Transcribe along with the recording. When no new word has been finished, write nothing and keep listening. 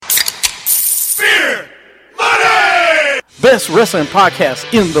best wrestling podcast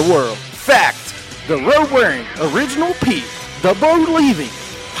in the world. Fact, the road-wearing original Pete, the believing,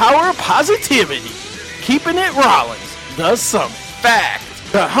 power of positivity, keeping it Rollins, the Summit. Fact,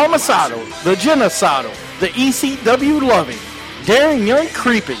 the homicidal, the genocidal, the ECW loving, daring young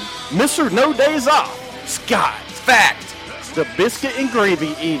creeping, Mr. No Days Off, Scott. Fact, the biscuit and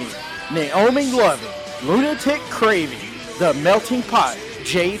gravy eating, Naomi loving, lunatic craving, the melting pot,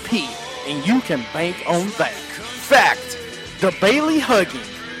 JP, and you can bank on that. Fact, the Bailey hugging,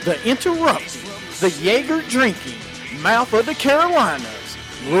 the interrupting, the Jaeger drinking, mouth of the Carolinas,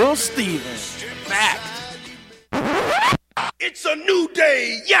 Will Stevens. Fact. It's a new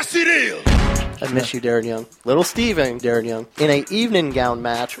day. Yes, it is. I miss you, Darren Young. Little Steven, Darren Young, in an evening gown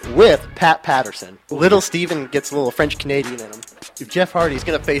match with Pat Patterson. Little Steven gets a little French-Canadian in him. If Jeff Hardy's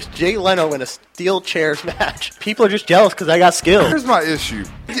going to face Jay Leno in a steel chairs match, people are just jealous because I got skill. Here's my issue.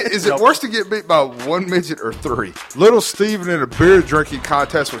 Is it worse to get beat by one midget or three? Little Steven in a beer drinking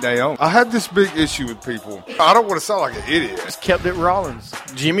contest with Naomi. I have this big issue with people. I don't want to sound like an idiot. Just kept it Rollins.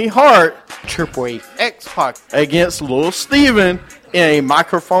 Jimmy Hart, Triple H, X-Pac against Lil Steven in a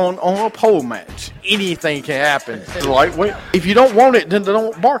microphone on a pole match. Anything can happen. Lightweight. If you don't want it, then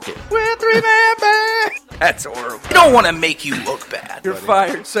don't bark it. We're three-man band. That's horrible. I don't want to make you look bad. You're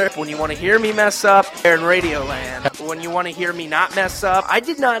fired, sir. When you want to hear me mess up, they're in Radioland. When you want to hear me not mess up, I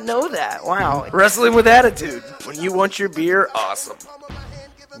did not know that. Wow. Wrestling with attitude. When you want your beer, awesome.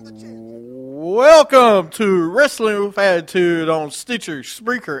 Welcome to Wrestling with Attitude on Stitcher,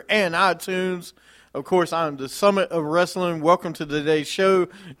 Spreaker, and iTunes. Of course, I'm the Summit of Wrestling. Welcome to today's show.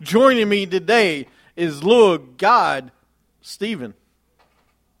 Joining me today is Lil God Steven.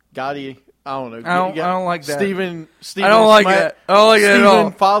 Gotti, I don't know. I don't like that. Steven I don't like that. I don't like it at all.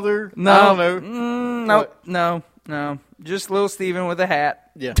 Steven Father? No. I don't know. No. Just Little Steven with a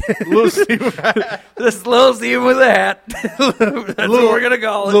hat. Yeah. Lil Steven. Just Little Steven with a hat. That's what we're going to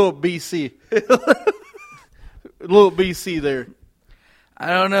call it. Little BC. Little BC there. I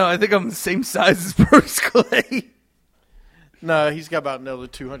don't know. I think I'm the same size as Bruce Clay. No, he's got about another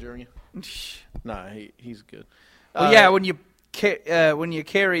 200 on you. Nah, he's good. Well, yeah, when you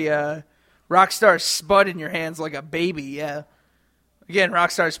carry Rockstar Spud in your hands like a baby, yeah. Again,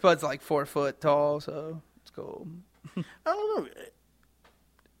 Rockstar Spud's like 4 foot tall, so it's cool. I don't know.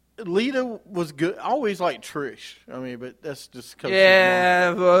 Lita was good. I always liked Trish. I mean, but that's just because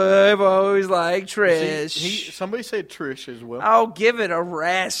yeah, I've always liked Trish. Somebody said Trish as well. I'll give it a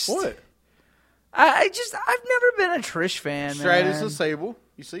rest. What? I've never been a Trish fan. Stratus man. and Sable.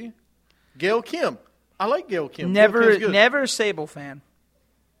 You see, Gail Kim. I like Gail Kim. Never a Sable fan.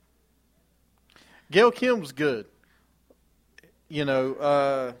 Gail Kim's good. You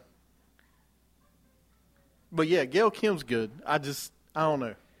know, but yeah, Gail Kim's good. I don't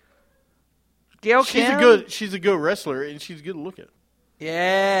know. Gail Kim? She's a good wrestler, and she's good to look at.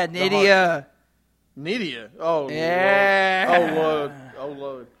 Yeah, Nydia. Nydia. Oh, yeah. Lord. Oh,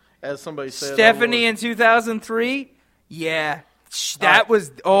 Lord. As somebody said. Stephanie in 2003? Yeah. That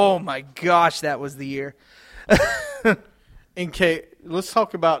was, oh my gosh, that was the year. Let's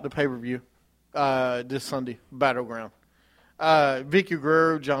talk about the pay-per-view this Sunday, Battleground. Vicky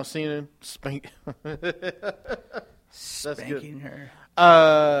Guerrero, John Cena, spanking her. Spanking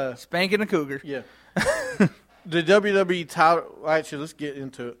the cougar. Yeah. The WWE title. Actually, let's get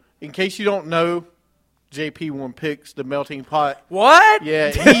into it. In case you don't know, JP won picks the melting pot. What?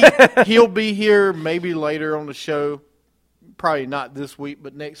 Yeah, he'll be here maybe later on the show. Probably not this week,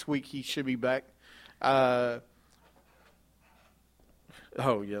 but next week he should be back. Oh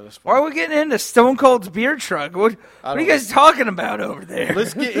yeah, that's fine. Why are we getting into Stone Cold's beer truck? What are you guys talking about over there?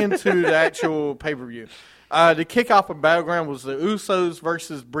 Let's get into the actual pay-per-view. The kickoff of Battleground was the Usos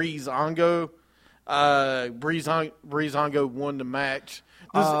versus Breezango. Breezango won the match.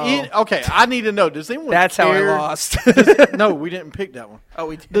 Okay, I need to know. Does anyone That's care? how I lost. No, we didn't pick that one. Oh,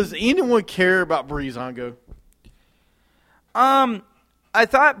 we did. Does anyone care about Breezango? I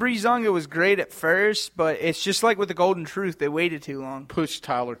thought Breezango was great at first, but it's just like with the Golden Truth. They waited too long. Push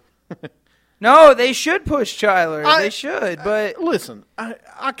Tyler. No, they should push Tyler. They should, but listen, I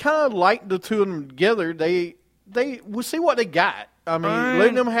kind of like the two of them together. We'll see what they got. I mean,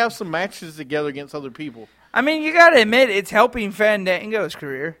 letting them have some matches together against other people. I mean, you got to admit it's helping Fandango's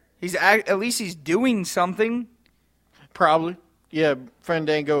career. At least he's doing something. Probably, yeah.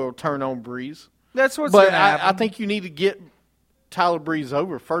 Fandango will turn on Breeze. That's what's going to happen. I think you need to get Tyler Breeze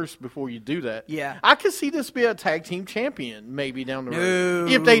over first before you do that. Yeah. I could see this be a tag team champion maybe down the road.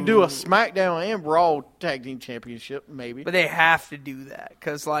 If they do a SmackDown and Raw tag team championship, maybe. But they have to do that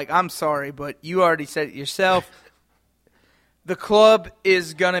because, I'm sorry, but you already said it yourself. The club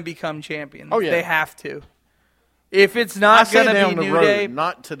is going to become champions. Oh, yeah. They have to. If it's I not say going to down be the New road, Day,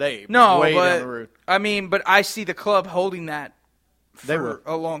 not today. no, way but down the road. I mean, but I see the club holding that They for will.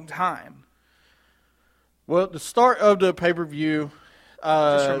 a long time. Well, the start of the pay-per-view.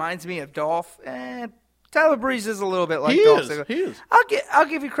 Just reminds me of Dolph. Tyler Breeze is a little bit like He Dolph is, Ziggler. he is. I'll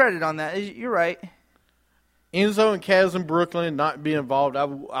give you credit on that. You're right. Enzo and Kaz in Brooklyn not be involved.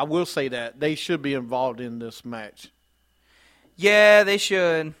 I will say that they should be involved in this match. Yeah, they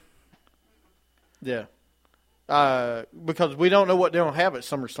should. Yeah, because we don't know what they'll have at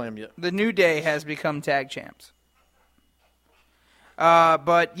SummerSlam yet. The New Day has become tag champs.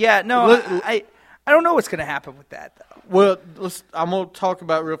 But yeah, no, I don't know what's going to happen with that though. Well, I'm going to talk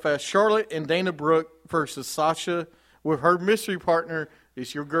about it real fast. Charlotte and Dana Brooke versus Sasha with her mystery partner.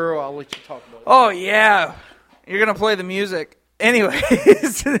 It's your girl. I'll let you talk about it. Oh yeah, you're going to play the music.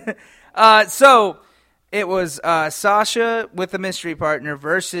 Anyways, so it was Sasha with the mystery partner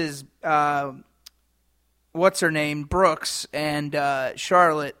versus what's her name, Brooks, and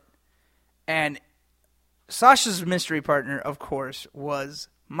Charlotte. And Sasha's mystery partner, of course, was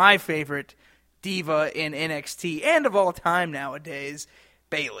my favorite diva in NXT and of all time nowadays,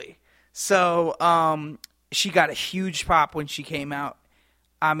 Bayley. So she got a huge pop when she came out.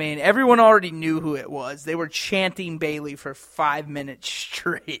 I mean, everyone already knew who it was. They were chanting Bayley for 5 minutes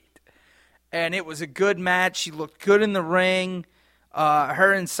straight. And it was a good match. She looked good in the ring.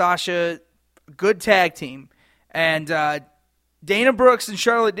 Her and Sasha, good tag team. And Dana Brooks and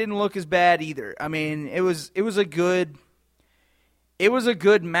Charlotte didn't look as bad either. I mean, it was a good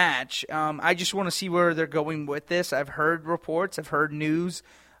match. I just want to see where they're going with this. I've heard reports, I've heard news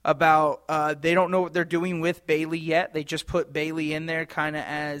about they don't know what they're doing with Bayley yet. They just put Bayley in there kind of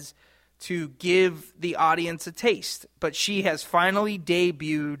as to give the audience a taste. But she has finally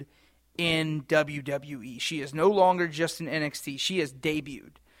debuted in WWE. She is no longer just in NXT. She has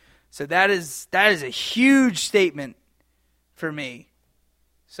debuted. So that is a huge statement for me.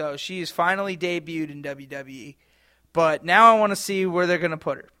 So she is finally debuted in WWE. But now I want to see where they're going to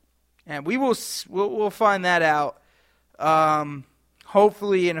put her. And we'll find that out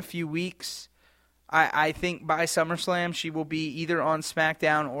hopefully in a few weeks. I think by SummerSlam she will be either on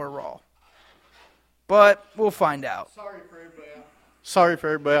SmackDown or Raw. But we'll find out. Sorry for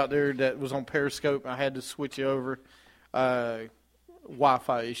everybody out there that was on Periscope. I had to switch it over.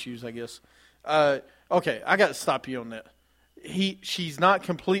 Wi-Fi issues, I guess. Okay, I got to stop you on that. She's not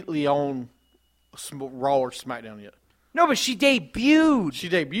completely on Raw or SmackDown yet. No, but she debuted. She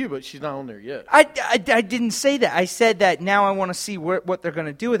debuted, but she's not on there yet. I didn't say that. I said that now I want to see what they're going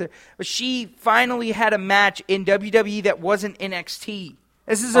to do with her. But she finally had a match in WWE that wasn't NXT.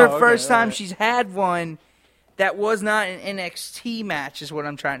 This is her first time she's had one that was not an NXT match, is what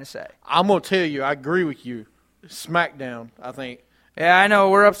I'm trying to say. I'm going to tell you, I agree with you. SmackDown, I think. Yeah, I know.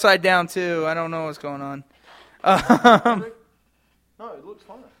 We're upside down, too. I don't know what's going on. No, it looks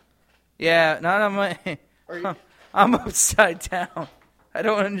fine. Yeah, not on my... I'm upside down. I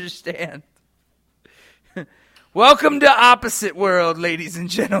don't understand. Welcome to Opposite World, ladies and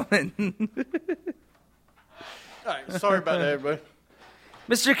gentlemen. All right, sorry about that, everybody.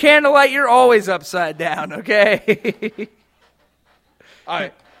 Mr. Candlelight, you're always upside down, okay? All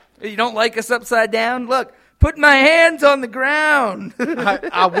right. You don't like us upside down? Look, put my hands on the ground.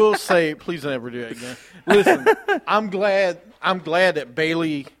 I will say, please never do that again. Listen, I'm glad that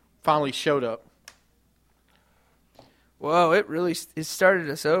Bayley finally showed up. Whoa, it started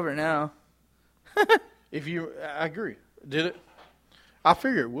us over now. I agree. Did it? I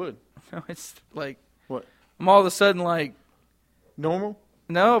figure it would. No, it's like, What? I'm all of a sudden like, Normal?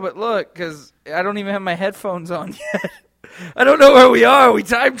 no, but look, because I don't even have my headphones on yet. I don't know where we are. We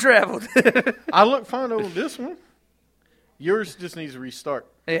time traveled. I look fine over this one. Yours just needs to restart.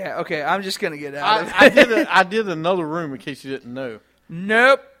 Yeah, okay, I'm just going to get out of it. I did another room in case you didn't know.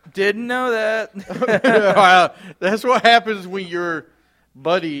 Nope, didn't know that. That's what happens when your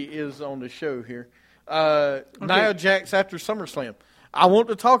buddy is on the show here. Nia Jax after SummerSlam. I want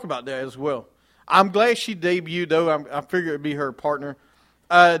to talk about that as well. I'm glad she debuted, though. I figured it would be her partner.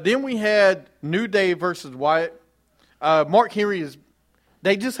 Then we had New Day versus Wyatt. Mark Henry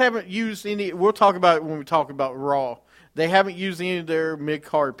they just haven't used any. We'll talk about it when we talk about Raw. They haven't used any of their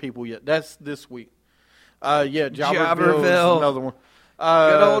mid-card people yet. That's this week. Jobberville is another one.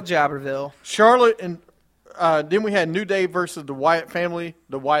 Good old Jobberville. Charlotte and then we had New Day versus the Wyatt family.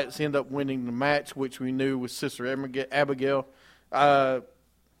 The Wyatts end up winning the match, which we knew was Sister Abigail.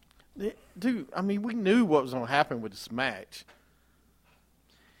 Dude, I mean, we knew what was going to happen with this match.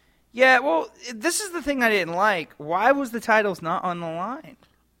 Yeah, well, this is the thing I didn't like. Why was the titles not on the line?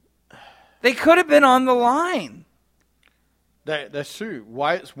 They could have been on the line. That's true.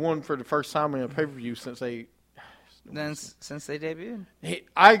 Wyatt's won for the first time in a pay-per-view since since they debuted.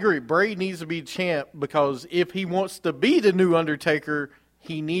 I agree. Bray needs to be champ because if he wants to be the new Undertaker,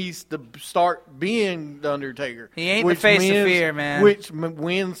 he needs to start being the Undertaker. He ain't the face of fear, man. Which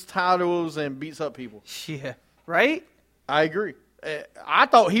wins titles and beats up people. Yeah. Right? I agree. I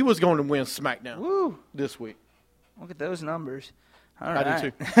thought he was going to win SmackDown this week. Look at those numbers. All I right.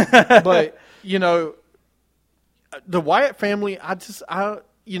 do too. But, the Wyatt family,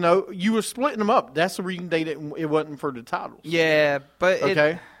 you were splitting them up. That's the reason it wasn't for the titles. Yeah, but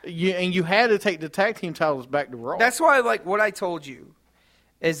Okay? And you had to take the tag team titles back to Raw. that's why, like, what I told you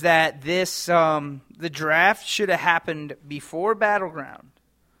is that this the draft should have happened before Battleground.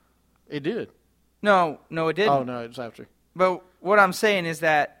 It did. No, it didn't. Oh, no, it's after. But what I'm saying is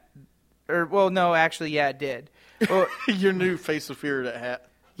that, it did. Well, Your new face of fear, that hat.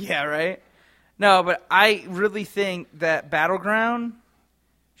 yeah, right? No, but I really think that Battleground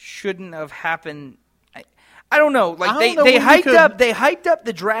shouldn't have happened. I don't know. Like I don't know they when you hyped up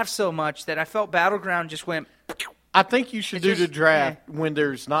the draft so much that I felt Battleground just went. I think you should It's do just- the draft when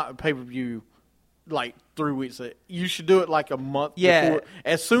there's not a pay-per-view, like 3 weeks. You should do it like a month before.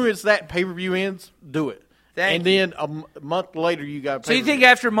 As soon as that pay-per-view ends, do it. Thank Then a month later, you got So you think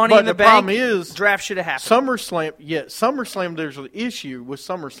after Money in the Bank, problem is, draft should have happened? SummerSlam, there's an issue with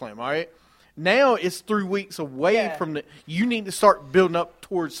SummerSlam, all right? Now it's 3 weeks away from the. You need to start building up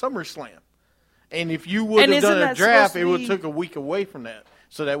towards SummerSlam. And if you would And have isn't done a that draft, supposed to it would be- have took a week away from that.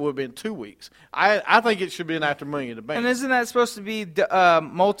 So that would have been 2 weeks. I think it should have been after Money in the Bank. And isn't that supposed to be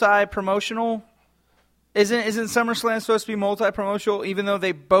multi-promotional? Isn't SummerSlam supposed to be multi-promotional, even though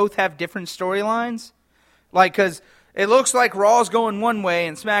they both have different storylines? Like, because it looks like Raw's going one way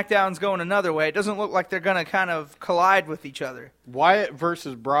and SmackDown's going another way. It doesn't look like they're going to kind of collide with each other. Wyatt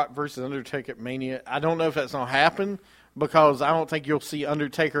versus Brock versus Undertaker at Mania. I don't know if that's going to happen because I don't think you'll see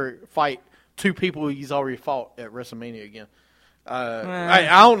Undertaker fight two people he's already fought at WrestleMania again. I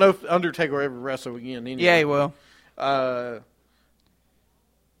don't know if Undertaker will ever wrestle again. Anyway. Yeah, he will.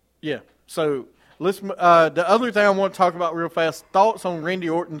 Yeah. So let's. The other thing I want to talk about real fast: thoughts on Randy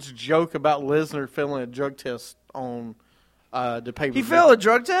Orton's joke about Lesnar failing a drug test on the pay-per-view. He failed a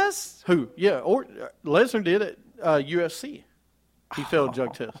drug test? Who? Yeah, Lesnar did at UFC. He failed a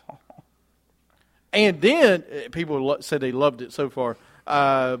drug test. And then people said they loved it so far.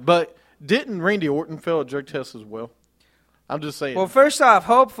 But didn't Randy Orton fail a drug test as well? I'm just saying. Well, first off,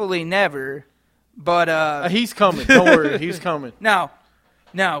 hopefully never. But he's coming. Don't worry. He's coming.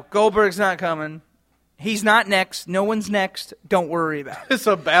 No, Goldberg's not coming. He's not next. No one's next. Don't worry about it. It's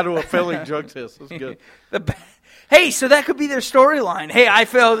a battle of failing drug tests. That's good. Hey, so that could be their storyline. Hey, I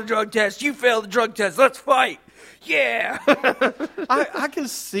failed the drug test. You failed the drug test. Let's fight. Yeah. I can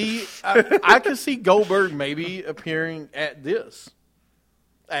see I can see Goldberg maybe appearing at this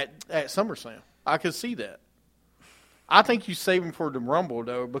at SummerSlam. I could see that. I think you save him for the Rumble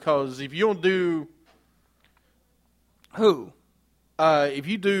though, because if you don't do Who? If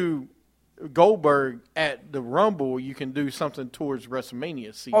you do Goldberg at the Rumble, you can do something towards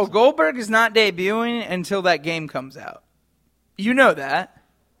WrestleMania season. Oh, Goldberg is not debuting until that game comes out. You know that.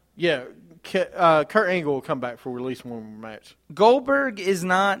 Yeah, Kurt Angle will come back for at least one more match. Goldberg is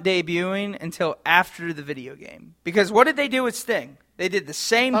not debuting until after the video game. Because what did they do with Sting? They did the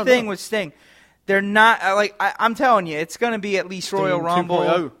same thing with Sting. They're not, I'm telling you, it's going to be at least Royal Steam Rumble.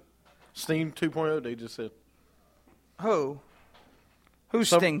 2.0. Steam 2.0, they just said. Who? Who's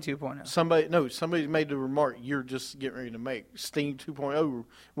Sting 2.0? Somebody made the remark you're just getting ready to make. Sting 2.0,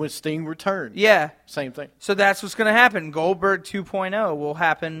 when Sting returned. Yeah. Same thing. So that's what's going to happen. Goldberg 2.0 will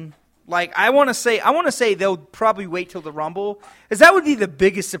happen. Like, I want to say they'll probably wait till the Rumble, because that would be the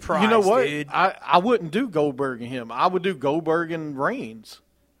biggest surprise. You know what? Dude. I wouldn't do Goldberg and him. I would do Goldberg and Reigns.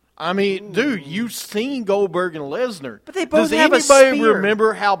 I mean, dude, you've seen Goldberg and Lesnar. But they both Does have a anybody spear.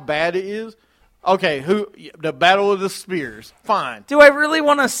 remember how bad it is? Okay, the Battle of the Spears. Fine. Do I really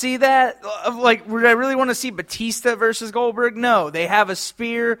want to see that? Like, would I really want to see Batista versus Goldberg? No. They have a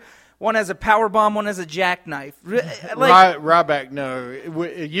spear. One has a power bomb. One has a jackknife. Ryback, no.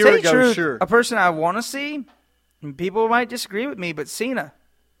 A year ago, truth, sure. A person I want to see, and people might disagree with me, but Cena.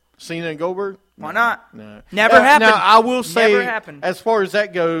 Cena and Goldberg? Why not? No. Never happened. Now, I will say, Never happened. as far as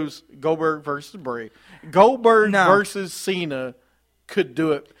that goes, Goldberg versus Bray. Goldberg No. versus Cena could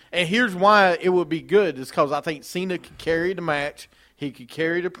do it. And here's why it would be good, is because I think Cena could carry the match. He could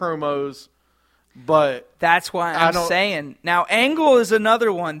carry the promos. But That's why I'm saying. Now, Angle is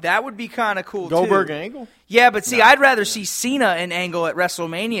another one. That would be kind of cool, Goldberg too. and Angle? Yeah, but see, I'd rather see Cena and Angle at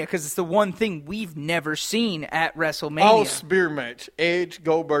WrestleMania, because it's the one thing we've never seen at WrestleMania. All spear match. Edge,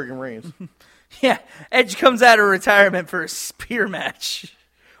 Goldberg, and Reigns. Yeah, Edge comes out of retirement for a spear match.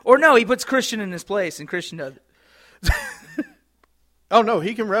 Or no, he puts Christian in his place, and Christian does it. Oh, no,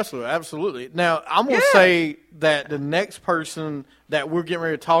 he can wrestle, absolutely. Now, I'm going to say that the next person that we're getting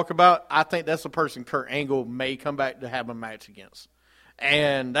ready to talk about, I think that's the person Kurt Angle may come back to have a match against.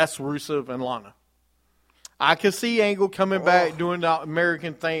 And that's Rusev and Lana. I can see Angle coming back, doing the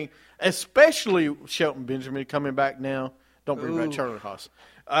American thing, especially Shelton Benjamin coming back now. Don't bring back Charlie Haas.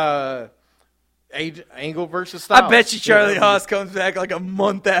 Angle versus Styles. I bet you Charlie Haas comes back like a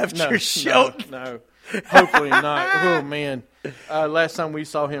month after Shelton. No. Hopefully not. Oh, man. Last time we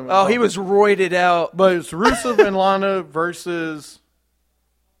saw him. Oh, he was roided out. But it's Rusev and Lana versus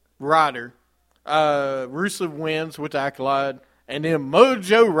Ryder. Rusev wins with the Acolyte. And then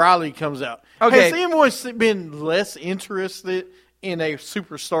Mojo Rawley comes out. Okay. Has anyone been less interested in a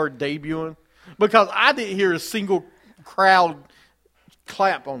superstar debuting? Because I didn't hear a single crowd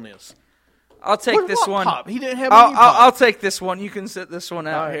clap on this. I'll take this one. Pop? He didn't have any pop. I'll take this one. You can sit this one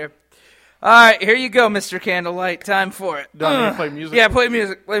out here. All right, here you go, Mr. Candlelight. Time for it. Do I need to play music? Yeah, play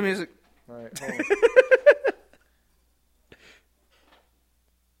music. Play music. All right, hold on.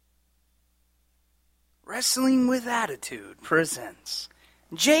 Wrestling with Attitude presents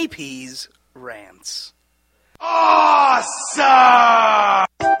JP's Rants.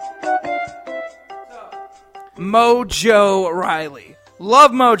 Mojo Riley.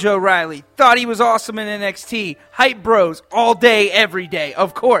 Love Mojo Riley. Thought he was awesome in NXT. Hype bros all day, every day,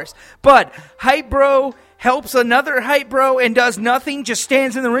 of course. But Hype Bro helps another Hype Bro and does nothing, just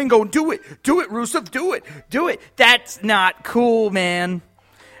stands in the ring going, do it, Rusev, do it. That's not cool, man.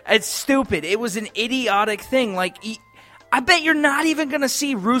 It's stupid. It was an idiotic thing. Like, I bet you're not even going to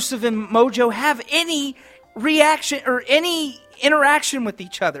see Rusev and Mojo have any reaction or any interaction with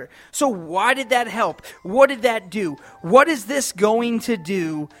each other. So why did that help? What did that do? What is this going to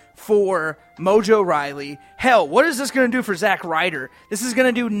do for Mojo Riley? Hell, what is this going to do for Zack Ryder? This is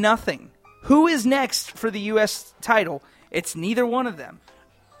going to do nothing. Who is next for the U.S. title? It's neither one of them.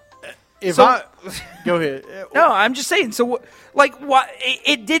 Go ahead. No, I'm just saying. So, like, what?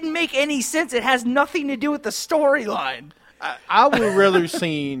 It didn't make any sense. It has nothing to do with the storyline. I would rather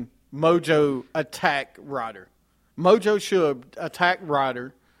seen Mojo attack Ryder. Mojo should have attacked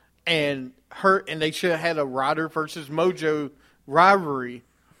Ryder and they should have had a Ryder versus Mojo rivalry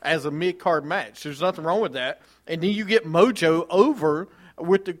as a mid-card match. There's nothing wrong with that. And then you get Mojo over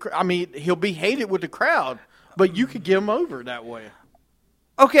with he'll be hated with the crowd, but you could get him over that way.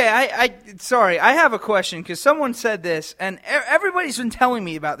 Okay, sorry, I have a question because someone said this, and everybody's been telling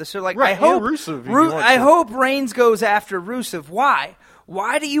me about this. They're like, right, I hope Reigns goes after Rusev. Why?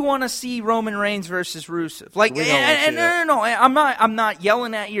 Why do you want to see Roman Reigns versus Rusev? Like, no, I'm not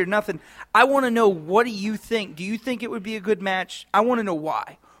yelling at you or nothing. I want to know, what do you think? Do you think it would be a good match? I want to know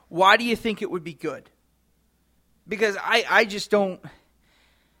why. Why do you think it would be good? Because I just don't.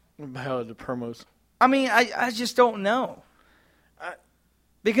 How the promos? I mean, I just don't know.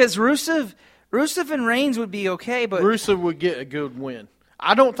 Because Rusev and Reigns would be okay, but Rusev would get a good win.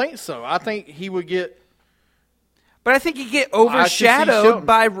 I don't think so. I think he would get. But I think he'd get overshadowed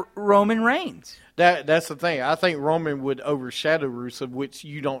by Roman Reigns. That's the thing. I think Roman would overshadow Rusev, which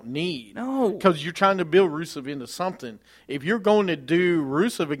you don't need. No. Because you're trying to build Rusev into something. If you're going to do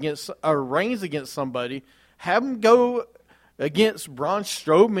Rusev against or Reigns against somebody, have him go against Braun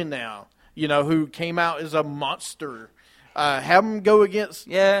Strowman now, who came out as a monster. Have him go against,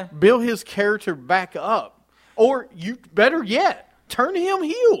 build his character back up. Or, better yet, turn him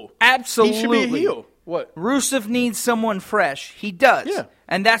heel. Absolutely. He should be a heel. What? Rusev needs someone fresh. He does. Yeah.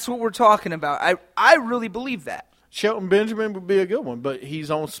 And that's what we're talking about. I really believe that. Shelton Benjamin would be a good one, but he's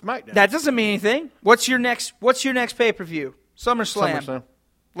on SmackDown. That doesn't mean anything. What's your next pay-per-view? SummerSlam.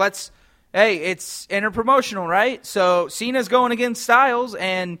 It's interpromotional, right? So Cena's going against Styles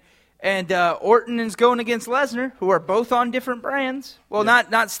and Orton is going against Lesnar, who are both on different brands. Well,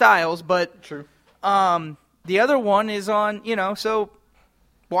 not Styles, but true. The other one is on, so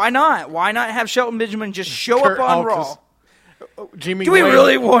why not? Why not have Shelton Benjamin just show up on Raw? Jimmy Do we Wayne,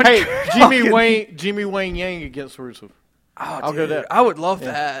 really want Jimmy Wayne Yang against Rusev? I'll go that. I would love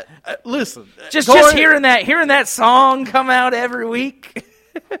that. Listen, just hearing that song come out every week.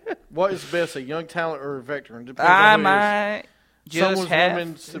 What is best, a young talent or a veteran? Depends I on might just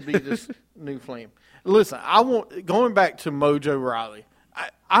woman to be this new flame. Listen, going back to Mojo Rawley.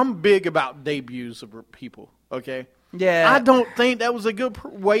 I'm big about debuts of people. Okay. Yeah. I don't think that was a good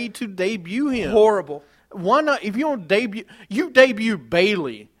way to debut him. Horrible. Why not? If you don't debut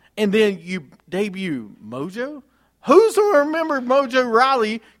Bailey and then you debut Mojo. Who's going to remember Mojo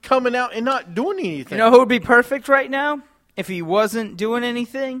Rawley coming out and not doing anything? You know who would be perfect right now if he wasn't doing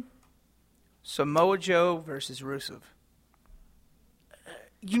anything? Samoa Joe versus Rusev.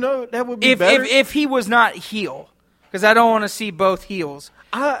 That would be better. If he was not heel. because I don't want to see both heels.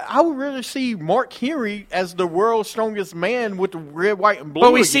 I would rather see Mark Henry as the world's strongest man with the red, white, and blue.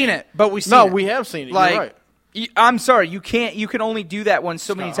 But we've again. seen it. But we've seen No, it. we have seen it. Like, You're right. I'm sorry, you can't. You can only do that one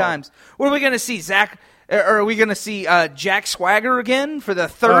so many times. What are we going to see, Zach? Or are we going to see Jack Swagger again for the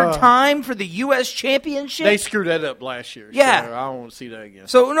third time for the U.S. Championship? They screwed that up last year. Yeah. So I don't want to see that again.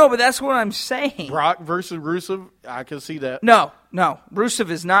 So no, but that's what I'm saying. Brock versus Rusev, I can see that. No. Rusev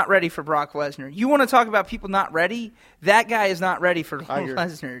is not ready for Brock Lesnar. You want to talk about people not ready? That guy is not ready for agree.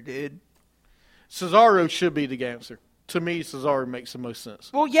 Lesnar, dude. Cesaro should be the answer. To me, Cesaro makes the most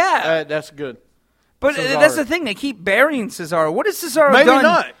sense. Well, yeah. That's good. But Cesaro. that's the thing. They keep burying Cesaro. What has Cesaro Maybe done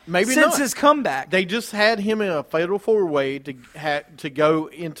not. Maybe since not. his comeback? They just had him in a fatal four-way to go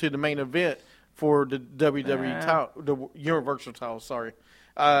into the main event for the WWE title, the Universal title. Sorry.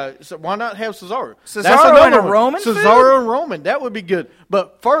 So why not have Cesaro? Cesaro and a Roman feud? Cesaro and Roman. That would be good.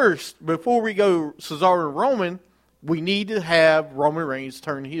 But first, before we go Cesaro and Roman, we need to have Roman Reigns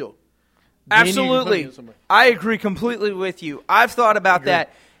turn heel. Then you can put him Absolutely. in somewhere. I agree completely with you. I've thought about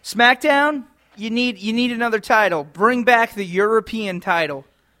that. SmackDown, you need another title. Bring back the European title.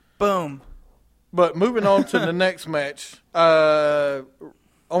 Boom. But moving on to the next match, Kevin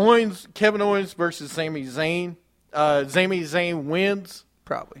Owens versus Sami Zayn. Sami Zayn wins.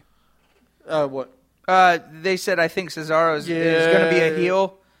 Probably. What? They said I think Cesaro is going to be a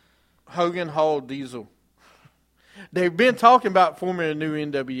heel. Hogan, Hall, Diesel. They've been talking about forming a new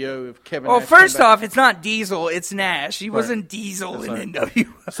NWO if Kevin. Well, Nash came first back. off, it's not Diesel, it's Nash. He wasn't Diesel That's in right.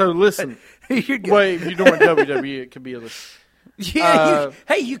 NWO. So listen, You're good. wait, if you're doing WWE, it could be other. Yeah,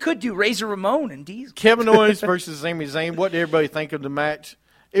 you could do Razor Ramon and Diesel. Kevin Owens versus Sami Zayn. What did everybody think of the match?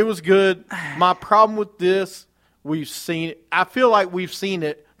 It was good. My problem with this, we've seen it. I feel like we've seen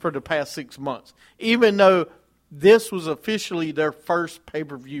it for the past 6 months, even though this was officially their first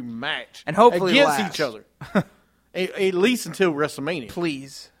pay-per-view match, And hopefully against last. each other, at least until WrestleMania.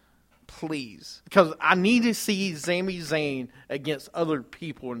 Please. Because I need to see Sami Zayn against other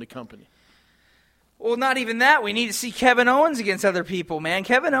people in the company. Well, not even that. We need to see Kevin Owens against other people, man.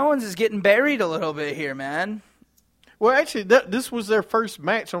 Kevin Owens is getting buried a little bit here, man. Well, actually, this was their first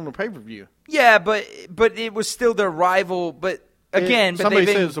match on the pay-per-view. Yeah, but it was still their rival. But again, Somebody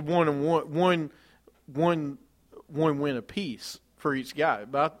they've been, says one win apiece for each guy.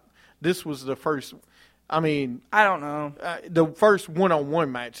 But this was the first. I mean, I don't know. the first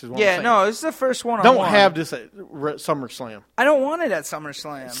one-on-one match is what I'm Yeah, saying. no, this is the first one. Don't have this at SummerSlam. I don't want it at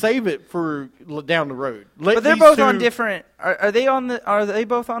SummerSlam. Save it for down the road. But they're both on different. Are they on the? Are they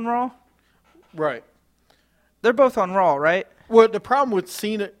both on Raw? Right. They're both on Raw, right? Well, the problem with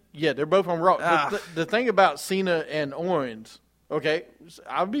Cena, yeah, they're both on Raw. Ah. But the thing about Cena and Owens, okay,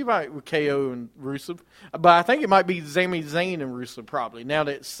 I'll be right with KO and Rusev, but I think it might be Sami Zayn and Rusev probably, now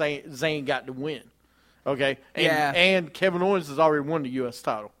that Zayn got the win. Okay? Yeah. And Kevin Owens has already won the U.S.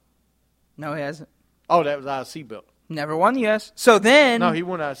 title. No, he hasn't. Oh, that was IC belt. Never won the U.S. So then, No, he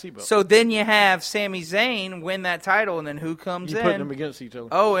won the IC belt. so then you have Sami Zayn win that title, and then who comes you in? put them against each other.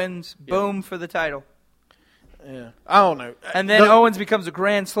 Owens, boom for the title, Yeah. I don't know. and then Owens becomes a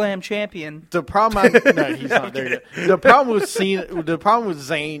Grand Slam champion. The problem, no, he's not there yet. The problem with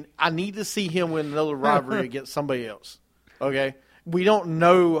Zayn, I need to see him win another rivalry against somebody else. Okay, we don't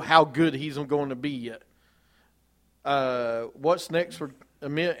know how good he's going to be yet. What's next for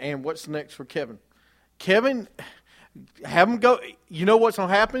Amit, and what's next for Kevin? Kevin, have him go. You know what's going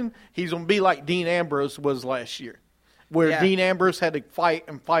to happen? He's going to be like Dean Ambrose was last year, where Yeah. Dean Ambrose had to fight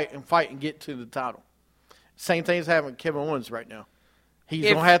and get to the title. Same thing's happening with Kevin Owens right now. He's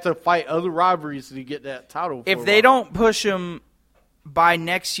going to have to fight other rivalries to get that title. If they don't push him by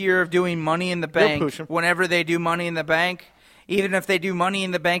next year of doing Money in the They'll Bank, push him. whenever they do Money in the Bank, even if they do Money in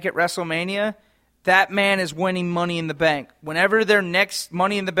the Bank at WrestleMania, that man is winning Money in the Bank. Whenever their next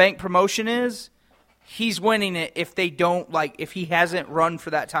Money in the Bank promotion is, he's winning it if they don't, if he hasn't run for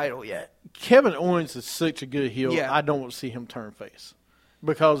that title yet. Kevin Owens is such a good heel. Yeah. I don't want to see him turn face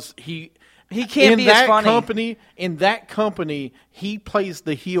because he can't be as funny. In that company, he plays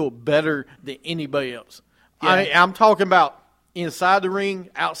the heel better than anybody else. Yeah. I'm talking about inside the ring,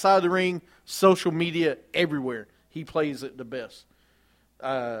 outside the ring, social media, everywhere. He plays it the best.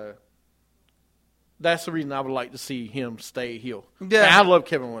 That's the reason I would like to see him stay heel. Yeah. And I love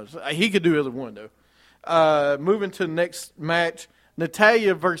Kevin Owens. He could do either one, though. Moving to the next match,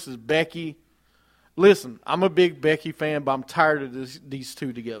 Natalya versus Becky. Listen, I'm a big Becky fan, but I'm tired of these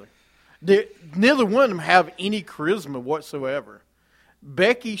two together. Neither one of them have any charisma whatsoever.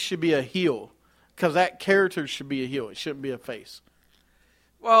 Becky should be a heel because that character should be a heel. It shouldn't be a face.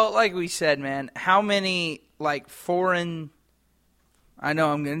 Well, like we said, man, how many, I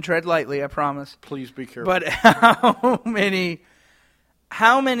know I'm going to tread lightly, I promise. Please be careful. But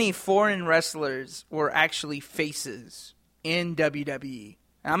how many foreign wrestlers were actually faces in WWE?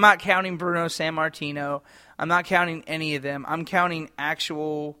 I'm not counting Bruno Sammartino. I'm not counting any of them. I'm counting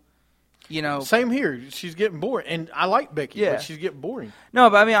actual, Same here. She's getting boring, and I like Becky, Yeah. but she's getting boring.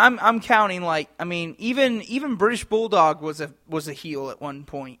 No, but I mean, I'm counting even British Bulldog was a heel at one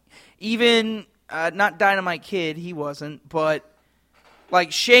point. Even not Dynamite Kid, he wasn't, but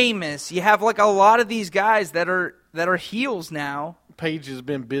like Sheamus. You have like a lot of these guys that are heels now. Paige has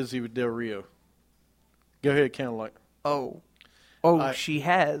been busy with Del Rio. Go ahead, kind of like. She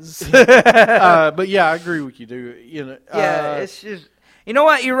has. But yeah, I agree with you, dude. It's just, you know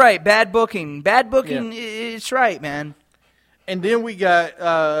what? You're right. Bad booking. It's right, man. And then we had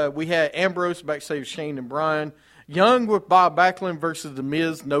Ambrose backstage, Shane and Bryan. Young with Bob Backlund versus The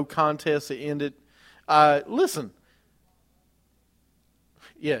Miz. No contest. It ended. Listen.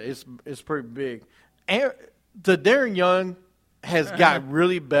 Yeah, it's pretty big. And the Darren Young has got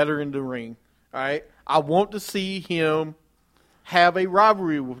really better in the ring. All right, I want to see him have a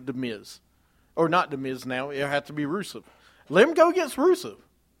rivalry with The Miz. Or not The Miz now. It'll have to be Rusev. Let him go against Rusev.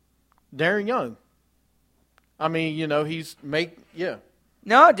 Darren Young. I mean, No,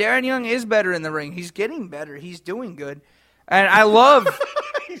 Darren Young is better in the ring. He's getting better. He's doing good. And I love...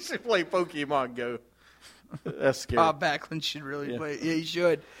 He should play Pokemon Go. That's scary. Bob Backlund should really play. Yeah, he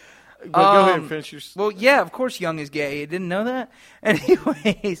should. But go ahead and finish your... Well, yeah, of course Young is gay. You didn't know that?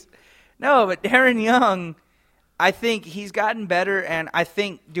 Anyways. No, but Darren Young... I think he's gotten better, and I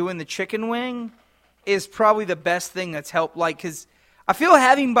think doing the chicken wing is probably the best thing that's helped. Because I feel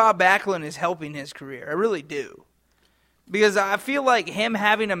having Bob Backlund is helping his career. I really do. Because I feel like him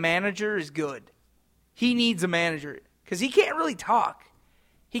having a manager is good. He needs a manager. Because he can't really talk.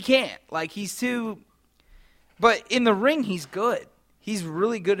 He can't. He's too... But in the ring, he's good. He's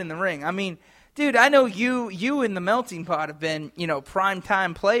really good in the ring. I mean, dude, I know you in the Melting Pot have been,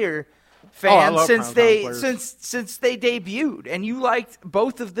 primetime player fans since they debuted, and you liked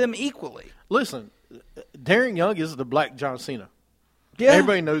both of them equally. Listen, Darren Young is the Black John Cena. Yeah,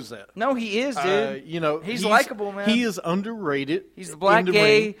 everybody knows that. No, he is, dude. He's likable, man. He is underrated. He's the black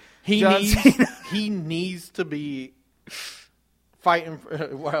gay John Cena. He needs to be fighting.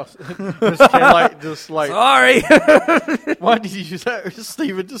 Wow, sorry. Why did you use that,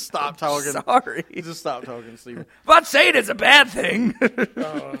 Steven? Just stop talking. Sorry, just stop talking, Steven. I'm not saying it's a bad thing.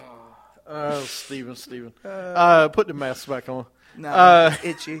 Steven. Put the mask back on. No,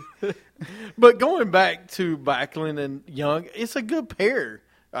 it's itchy. But going back to Backlund and Young, it's a good pair.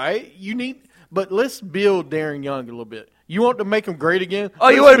 All right, but let's build Darren Young a little bit. You want to make him great again? Oh,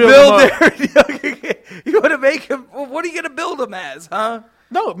 you want to build Darren Young again? You want to make him? Well, what are you going to build him as, huh?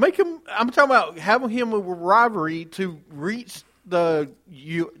 No, make him. I'm talking about having him a rivalry to reach the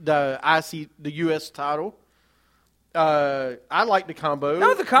U.S. title. I like the combo.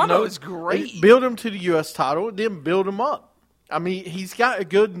 No, the combo is great. Build him to the U.S. title, then build him up. I mean, he's got a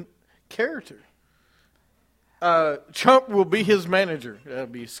good character. Trump will be his manager. That'll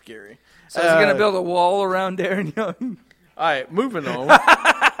be scary. So he's going to build a wall around Darren Young. All right, moving on.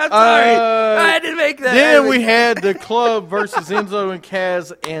 I'm sorry. I didn't make that. Then we had the Club versus Enzo and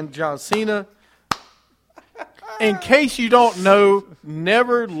Kaz and John Cena. In case you don't know,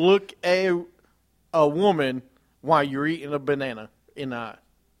 never look at a woman while you're eating a banana in the eye.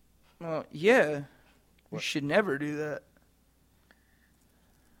 Well, yeah. You should never do that.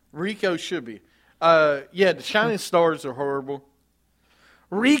 Rico should be. The Shining Stars are horrible.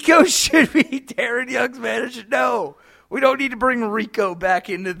 Rico should be Darren Young's manager. No. We don't need to bring Rico back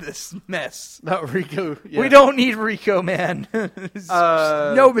into this mess. Not Rico. Yeah. We don't need Rico, man. No,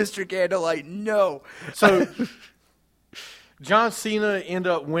 Mr. Candlelight, no. So, John Cena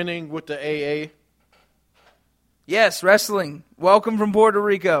ended up winning with the AA. Yes, wrestling. Welcome from Puerto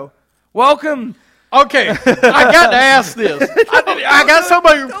Rico. Welcome. Okay, I got to ask this. I got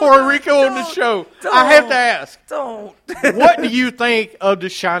somebody from Puerto Rico on the show. I have to ask. Don't. What do you think of the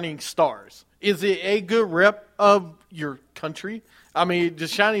Shining Stars? Is it a good rep of your country? I mean, the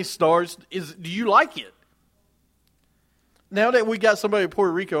Shining Stars, do you like it? Now that we got somebody in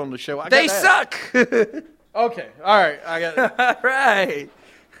Puerto Rico on the show, they suck. Okay, all right, I got it. All right.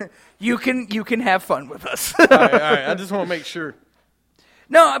 You can have fun with us. All right. I just want to make sure.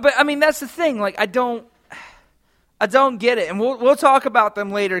 No, but I mean that's the thing. Like I don't get it, and we'll talk about them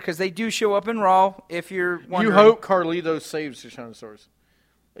later because they do show up in Raw. If you're wondering. You hope Carlito saves the Shining Stars.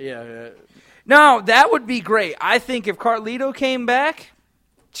 Yeah. No, that would be great. I think if Carlito came back,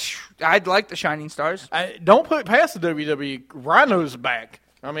 I'd like the Shining Stars. Don't put past the WWE. Rhino's back.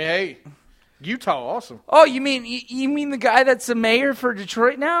 I mean, hey. Utah, awesome. Oh, you mean the guy that's the mayor for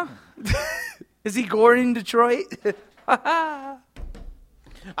Detroit now? Is he Gordon Detroit? I'd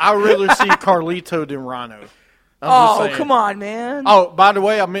rather see Carlito than Rhino. Oh, come on, man. Oh, by the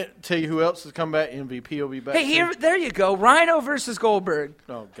way, I meant to tell you who else is coming back. MVP will be back. Hey, there you go. Rhino versus Goldberg.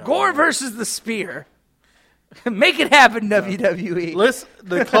 Oh, God. Gore versus the Spear. Make it happen, WWE. Listen,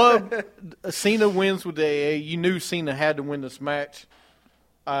 the club, Cena wins with the AA. You knew Cena had to win this match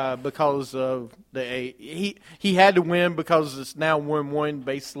because of the AA. He had to win because it's now 1-1,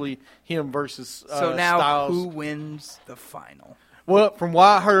 basically him versus So now Styles. who wins the final? Well, from what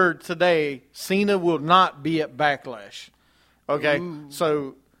I heard today, Cena will not be at Backlash. Okay,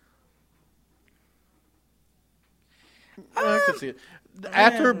 so I can see it.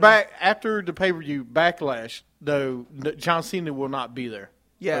 After the pay-per-view Backlash, though, John Cena will not be there.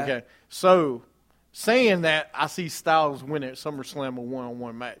 Yeah. Okay, so saying that, I see Styles win at SummerSlam a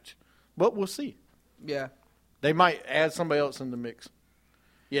one-on-one match, but we'll see. Yeah. They might add somebody else in the mix.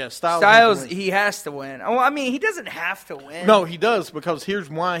 Yeah, Styles Styles, he has to win. Oh, I mean, he doesn't have to win. No, he does, because here's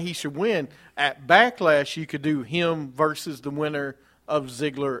why he should win. At Backlash, you could do him versus the winner of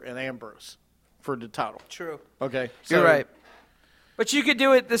Ziggler and Ambrose for the title. True. Okay? You're right. But you could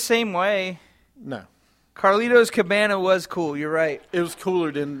do it the same way. No. Carlito's Cabana was cool. You're right. It was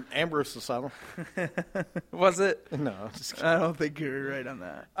cooler than Ambrose Asylum. Was it? No. I'm just kidding. I don't think you're right on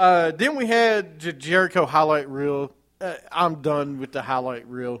that. Then we had Jericho highlight reel. I'm done with the highlight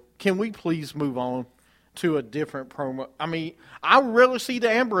reel. Can we please move on to a different promo? I mean, I'd rather see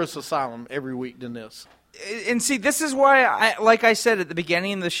the Ambrose Asylum every week than this. And see, this is why, like I said at the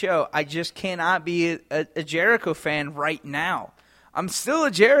beginning of the show, I just cannot be a Jericho fan right now. I'm still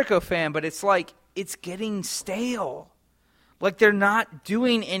a Jericho fan, but it's like it's getting stale. Like they're not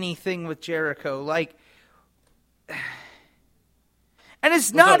doing anything with Jericho. Like, and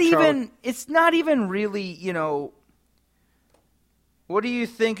it's not even really, you know. What do you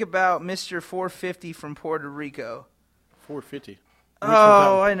think about Mr. 450 from Puerto Rico? 450.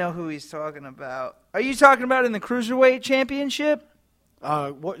 Oh, I know who he's talking about. Are you talking about in the Cruiserweight Championship?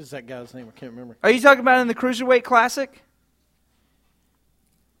 What is that guy's name? I can't remember. Are you talking about in the Cruiserweight Classic?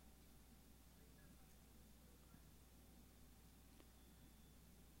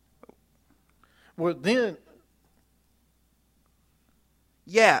 Well, then.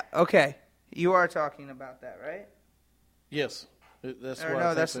 Yeah, okay. You are talking about that, right? Yes. That's Or what no,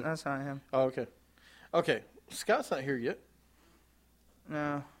 I think that's not him. Oh, okay. Okay. Scott's not here yet.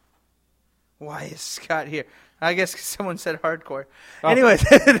 No. Why is Scott here? I guess 'cause someone said hardcore. Oh. Anyways,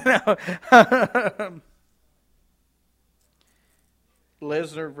 no.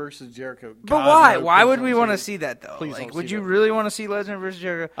 Lesnar versus Jericho. But God, why? no, Why please would don't we say want to that. see that, though? Please Like, don't would see you that. really want to see Lesnar versus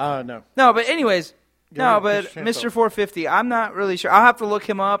Jericho? No. No, but anyways, Go no, ahead, but push your hands Mr. up. 450, I'm not really sure. I'll have to look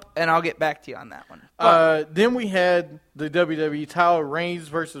him up, and I'll get back to you on that one. Then we had the WWE title, Reigns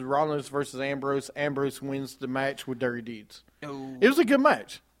versus Rollins versus Ambrose. Ambrose wins the match with Dirty Deeds. It was a good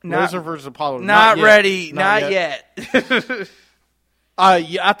match. Lesnar versus Apollo. Not yet. ready. Not yet.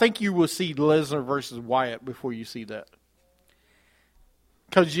 Yeah, I think you will see Lesnar versus Wyatt before you see that.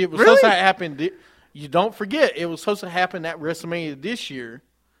 Because it was supposed to happen. You don't forget, it was supposed to happen at WrestleMania this year,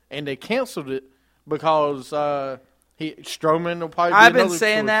 and they canceled it because Strowman will probably be I've been another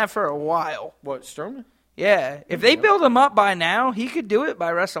saying choice. that for a while. What, Strowman? Yeah. If they build him up by now, he could do it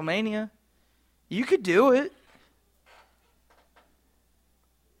by WrestleMania. You could do it.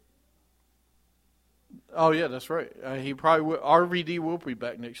 Oh, yeah, that's right. He probably will. RVD will be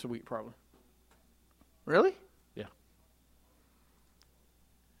back next week, probably. Really? Yeah.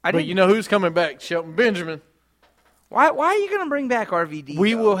 But you know who's coming back? Shelton Benjamin. Why are you going to bring back RVD?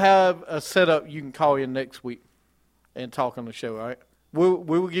 We though? will have a setup you can call in next week and talk on the show, all right? We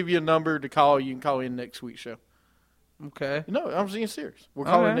will give you a number to call. You can call in next week's show. Okay. No, I'm being serious. We're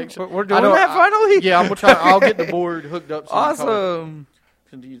calling Okay. next show. We're doing that finally? Yeah, I'm gonna try. I'll get the board hooked up. So you can call it. Awesome.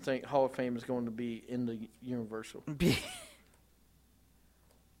 And do you think Hall of Fame is going to be in the Universal?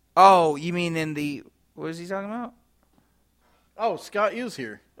 Oh, you mean in the... What is he talking about? Oh, Scott is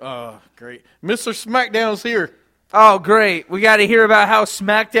here. Great. Mr. SmackDown's here. Oh, great. We got to hear about how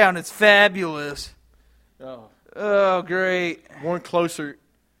SmackDown is fabulous. Oh, great. One closer.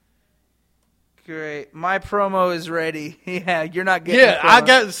 Great. My promo is ready. Yeah, you're not getting Yeah, a promo. I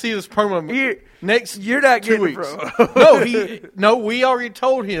got to see this promo next. You're not 2 getting weeks. a promo. No, we already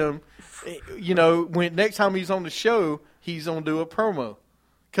told him. You know, when next time he's on the show, he's gonna do a promo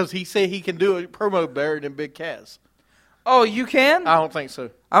because he said he can do a promo better than Big Cass. Oh, you can? I don't think so.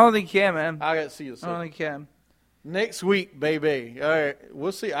 I don't think you can, man. I got to see this. I don't think you can. Next week, baby. All right,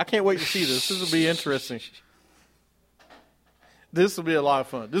 we'll see. I can't wait to see this. This will be interesting. This will be a lot of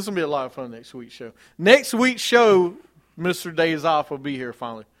fun. This will be a lot of fun next week's show. Next week's show, Mr. Days Off will be here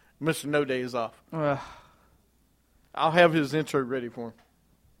finally. Mr. No Days Off. I'll have his intro ready for him.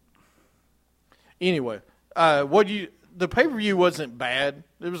 Anyway, the pay-per-view wasn't bad.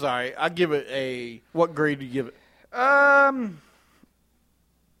 It was all right. I give it what grade do you give it?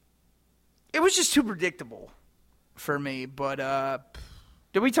 It was just too predictable for me, but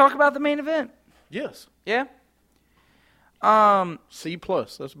did we talk about the main event? Yes. Yeah? C+.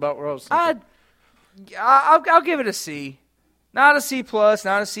 That's about what I was thinking. I'll give it a C. Not a C+,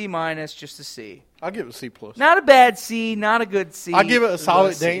 not a C-, just a C. I'll give it a C+. Not a bad C, not a good C. I'll give it a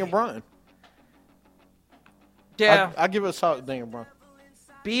solid C. Daniel Bryan. Yeah. I'll give it a solid Daniel Bryan.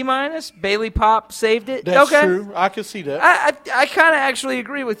 B-, Bailey Pop saved it. That's okay. true. I can see that. I kind of actually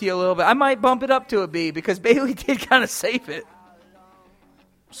agree with you a little bit. I might bump it up to a B because Bailey did kind of save it.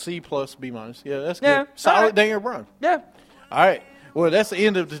 C+, B-. Yeah, that's good. Yeah, Solid right. Daniel Bryan. Yeah. All right. Well, that's the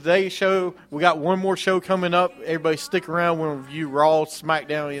end of today's show. We got one more show coming up. Everybody stick around. We'll review Raw,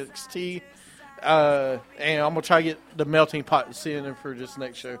 SmackDown, NXT. And I'm going to try to get the melting pot to sit in for this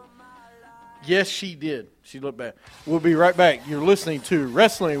next show. Yes, she did. She looked bad. We'll be right back. You're listening to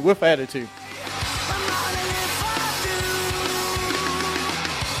Wrestling with Attitude.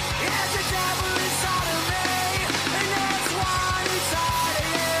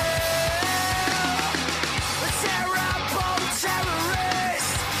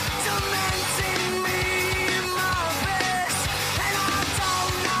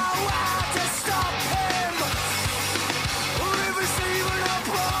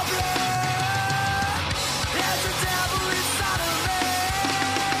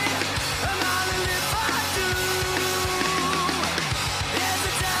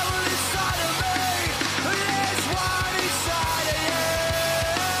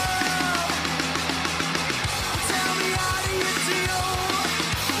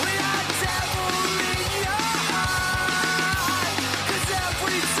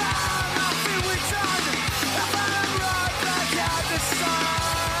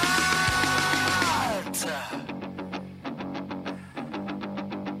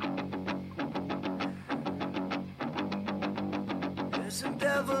 There's a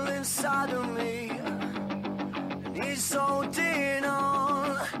devil inside of me, and he's holding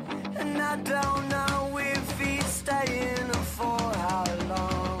on, and I don't know if he's staying for how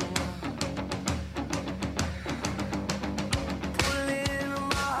long. Pulling on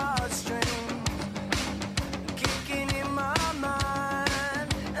my heartstrings, kicking in my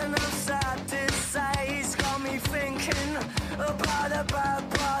mind, and I'm sad to say he's got me thinking about the bad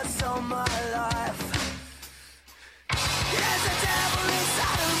parts of my life. There's a devil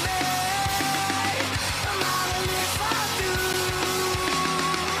inside of me. I'm out of if I do.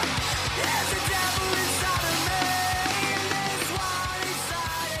 There's a devil inside of me, and there's one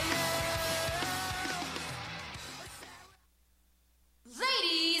inside of you.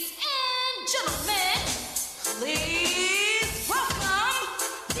 Ladies and gentlemen, please welcome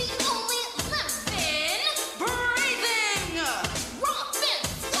the only living, breathing, romping,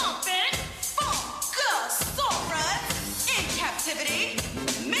 stomping, Funkasaurus in captivity,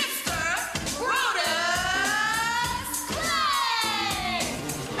 Mr. Brodus Clay!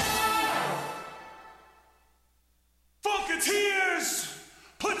 Funketeers,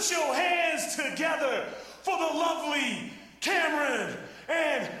 put your hands together for the lovely Cameron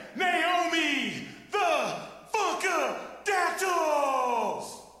and Naomi, the Funkadactyl!